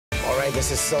right,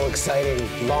 this is so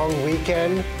exciting. Long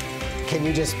weekend. Can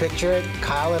you just picture it?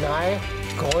 Kyle and I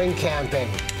going camping,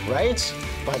 right?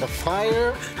 By the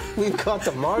fire. We've got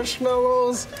the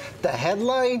marshmallows, the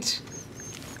headlight,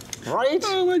 right?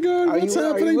 Oh my God, what's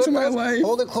happening to my life?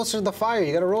 Hold it closer to the fire.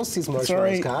 You gotta roast these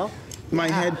marshmallows, Kyle. My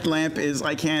headlamp is,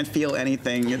 I can't feel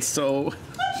anything. It's so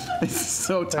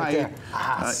tight. Right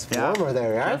it's warmer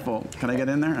there, right? Careful. Can I get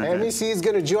in there? Okay. MEC is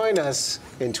gonna join us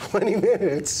in 20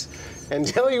 minutes and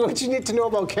tell you what you need to know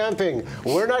about camping.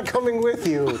 We're not coming with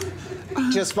you.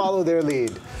 Just follow their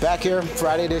lead. Back here,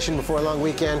 Friday edition before a long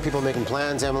weekend. People making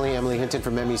plans. Emily Hinton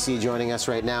from MEC joining us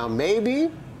right now.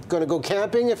 Maybe going to go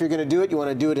camping. If you're going to do it, you want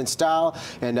to do it in style.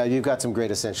 And you've got some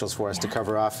great essentials for us to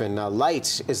cover off. And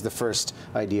light is the first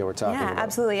idea we're talking about. Yeah,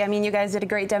 absolutely. I mean, you guys did a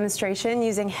great demonstration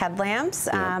using headlamps.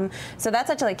 So that's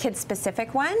actually a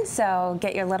kid-specific one. So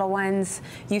get your little ones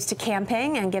used to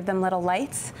camping and give them little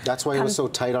lights. That's why you were so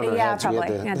tight on our heads. Probably.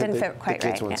 It didn't fit quite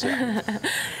right. Ones,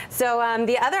 So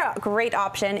the other great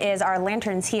option is our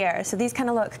lanterns here. So these kind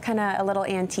of look a little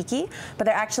antique-y, but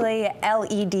they're actually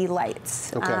LED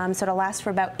lights. Okay. So it'll last for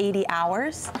about 80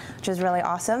 hours, which is really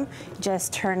awesome.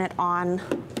 Just turn it on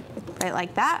right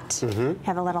like that.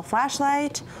 Have a little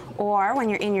flashlight, or when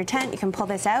you're in your tent, you can pull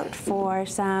this out for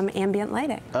some ambient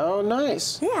lighting. Oh,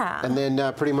 nice. Yeah. And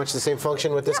then pretty much the same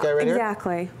function with this guy right here?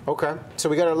 Exactly. Okay. So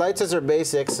we got our lights as our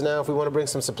basics. Now, if we want to bring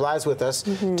some supplies with us,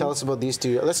 tell us about these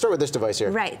two. Let's start with this device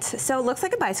here. Right. So it looks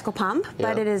like a bicycle pump,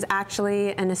 but it is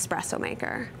actually an espresso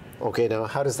maker. Okay, now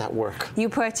how does that work? You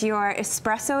put your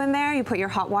espresso in there, you put your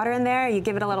hot water in there, you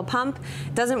give it a little pump.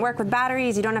 It doesn't work with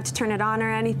batteries, you don't have to turn it on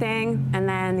or anything, and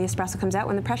then the espresso comes out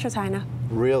when the pressure's high enough.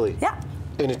 Really? Yeah.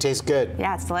 And it tastes good?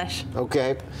 Yeah, it's delish.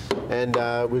 Okay.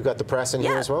 And we've got the press in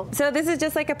here as well? So this is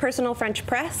just like a personal French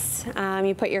press.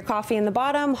 You put your coffee in the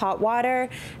bottom, hot water,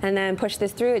 and then push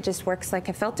this through. It just works like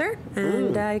a filter, and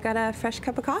you got a fresh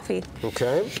cup of coffee.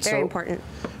 Okay. Very important.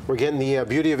 We're getting the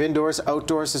beauty of indoors,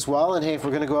 outdoors as well. And hey, if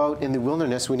we're going to go out in the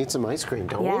wilderness, we need some ice cream,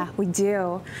 don't we? Yeah, we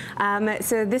do.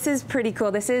 So this is pretty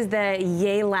cool. This is the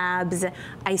Yay Labs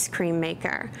ice cream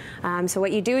maker. So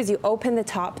what you do is you open the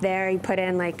top there, you put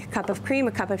in like a cup of cream,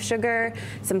 a cup of sugar,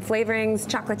 some flavorings,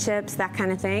 chocolate chips, that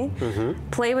kind of thing.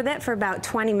 Play with it for about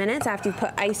 20 minutes after you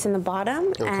put ice in the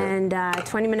bottom, and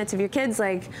 20 minutes of your kids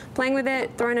like playing with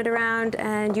it, throwing it around,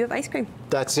 and you have ice cream.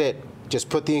 That's it. Just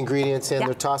put the ingredients in,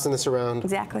 they're tossing this around.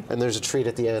 Exactly. And there's a treat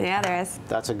at the end. Yeah, there is.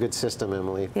 That's a good system,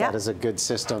 Emily. That is a good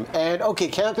system. And okay,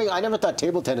 camping, I never thought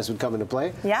table tennis would come into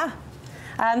play. Yeah.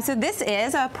 So this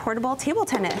is a portable table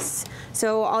tennis.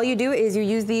 So all you do is you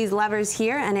use these levers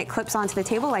here and it clips onto the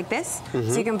table like this.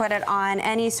 So you can put it on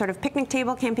any sort of picnic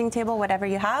table, camping table, whatever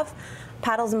you have.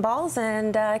 Paddles and balls,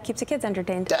 and keeps the kids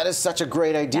entertained. That is such a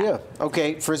great idea.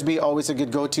 Okay, Frisbee, always a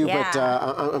good go-to, but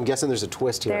I'm guessing there's a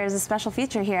twist here. There's a special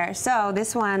feature here. So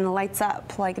this one lights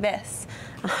up like this.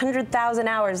 100,000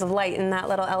 hours of light in that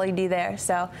little LED there.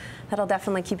 So that'll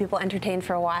definitely keep people entertained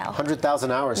for a while.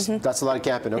 100,000 hours. That's a lot of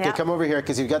camping. Okay, come over here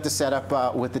because you've got the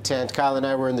setup with the tent. Kyle and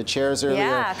I were in the chairs earlier.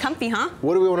 Yeah, comfy, huh?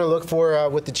 What do we want to look for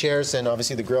with the chairs and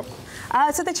obviously the grill?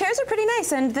 So the chairs are pretty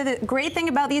nice, and the great thing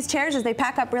about these chairs is they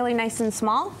pack up really nice and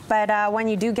small, but when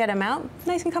you do get them out,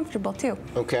 nice and comfortable too.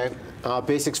 Okay.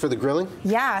 Basics for the grilling?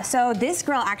 Yeah, so this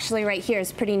grill actually right here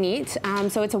is pretty neat.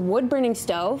 So it's a wood burning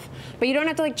stove, but you don't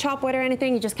have to like chop wood or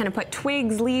anything. You just kind of put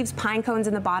twigs, leaves, pine cones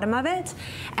in the bottom of it.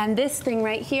 And this thing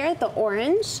right here, the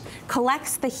orange,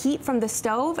 collects the heat from the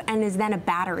stove and is then a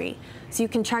battery. So you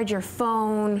can charge your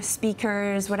phone,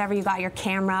 speakers, whatever you got, your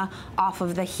camera, off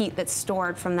of the heat that's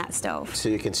stored from that stove. So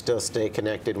you can still stay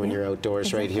connected when you're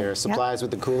outdoors right here. Supplies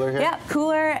with the cooler here? Yeah,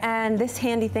 cooler, and this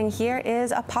handy thing here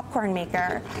is a popcorn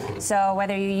maker. So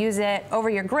whether you use it over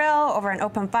your grill, over an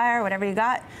open fire, whatever you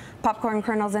got, popcorn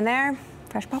kernels in there,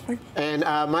 fresh popcorn. And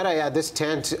might I add, this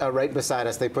tent right beside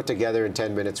us, they put together in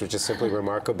 10 minutes, which is simply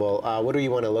remarkable. What do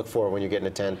you want to look for when you're getting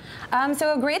a tent?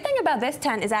 So a great thing about this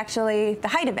tent is actually the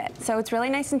height of it. So it's really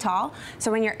nice and tall.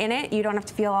 So when you're in it, you don't have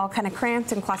to feel all kind of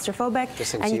cramped and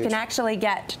claustrophobic. And you can actually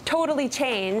get totally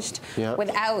changed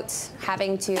without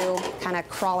having to kind of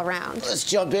crawl around. Let's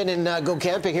jump in and go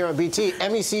camping here on BT.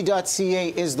 MEC.ca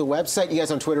is the website. You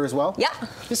guys on Twitter as well? Yeah.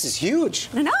 This is huge.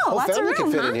 I know, Whole lots of family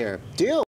room, can fit in here. Deal.